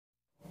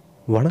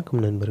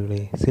வணக்கம் நண்பர்களே.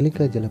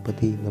 சிலிக்கா ஜெல்லை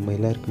பற்றி நம்ம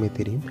எல்லாருக்குமே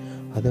தெரியும்.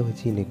 அதை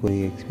வச்சு இன்றைக்கி ஒரு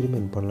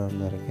எக்ஸ்பெரிமெண்ட் பண்ணலான்னு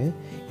தான் இருக்கேன்.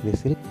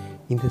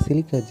 இந்த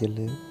சிலிக்கா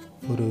ஜெல்லு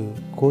ஒரு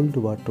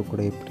கோல்டு வாட்டர்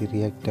கூட எப்படி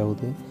ரியாக்ட்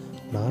ஆகுது,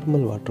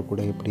 நார்மல் வாட்டர்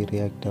கூட எப்படி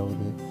ரியாக்ட்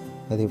ஆகுது,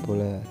 அதே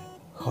போல்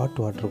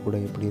ஹாட் வாட்டர் கூட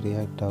எப்படி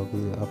ரியாக்ட்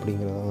ஆகுது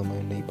அப்படிங்கிறத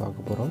நம்ம இன்னைக்கு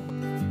பார்க்க போகிறோம்.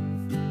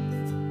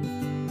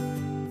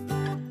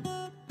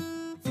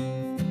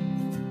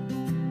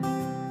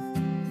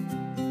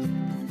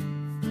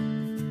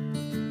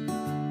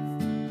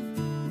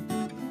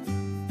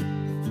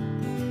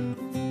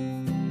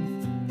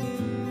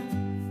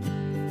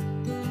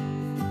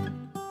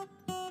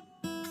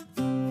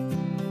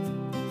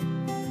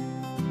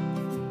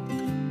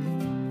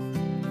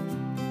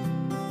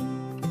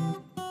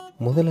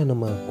 முதல்ல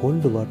நம்ம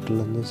கோல்டு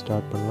வாட்டர்லேருந்து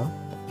ஸ்டார்ட் பண்ணலாம்.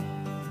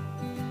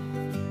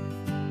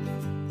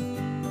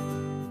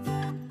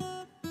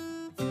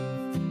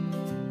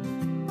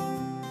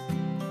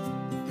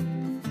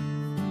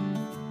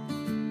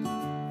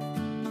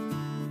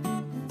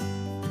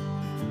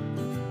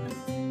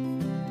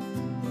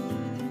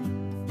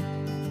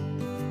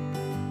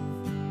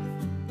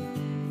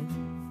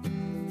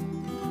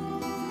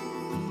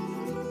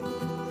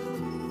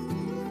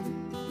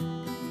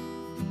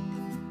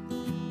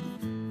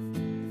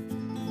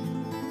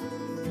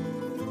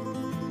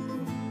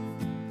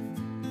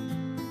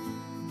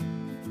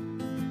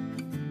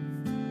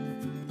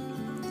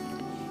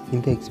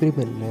 இந்த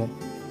எக்ஸ்பெரிமெண்ட்டில்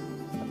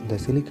இந்த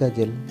சிலிக்கா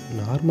ஜெல்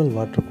நார்மல்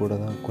வாட்டர் கூட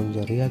தான்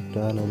கொஞ்சம் ரியாக்ட்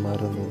ஆன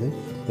மாதிரி இருந்தது.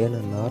 ஏன்னா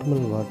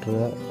நார்மல்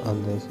வாட்டரை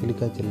அந்த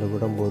சிலிக்கா ஜெல்லில்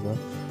விடும்போது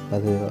தான்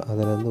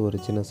அதிலேருந்து ஒரு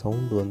சின்ன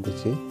சவுண்டு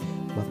வந்துச்சு.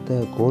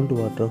 மற்ற கோல்டு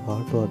வாட்டரும்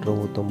ஹாட்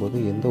வாட்டரும் ஊற்றும்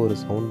போது எந்த ஒரு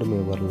சவுண்டுமே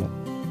வரல.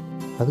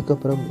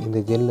 அதுக்கப்புறம் இந்த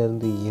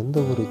ஜெல்லேருந்து எந்த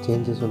ஒரு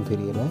சேஞ்சஸும்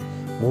தெரியலை.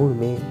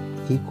 மூணுமே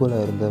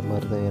ஈக்குவலாக இருந்த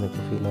மாதிரி தான்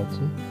எனக்கு ஃபீல்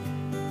ஆச்சு.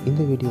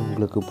 இந்த வீடியோ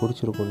உங்களுக்கு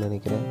பிடிச்சிருக்குன்னு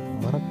நினைக்கிறேன்.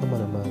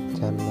 மறக்காமல் நம்ம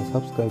சேனலை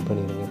சப்ஸ்கிரைப்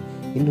பண்ணிடுங்க.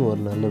 இன்னும்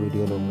ஒரு நல்ல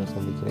வீடியோவில் உங்களை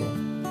சந்திக்கிறேன்.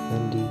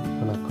 நன்றி,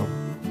 வணக்கம்.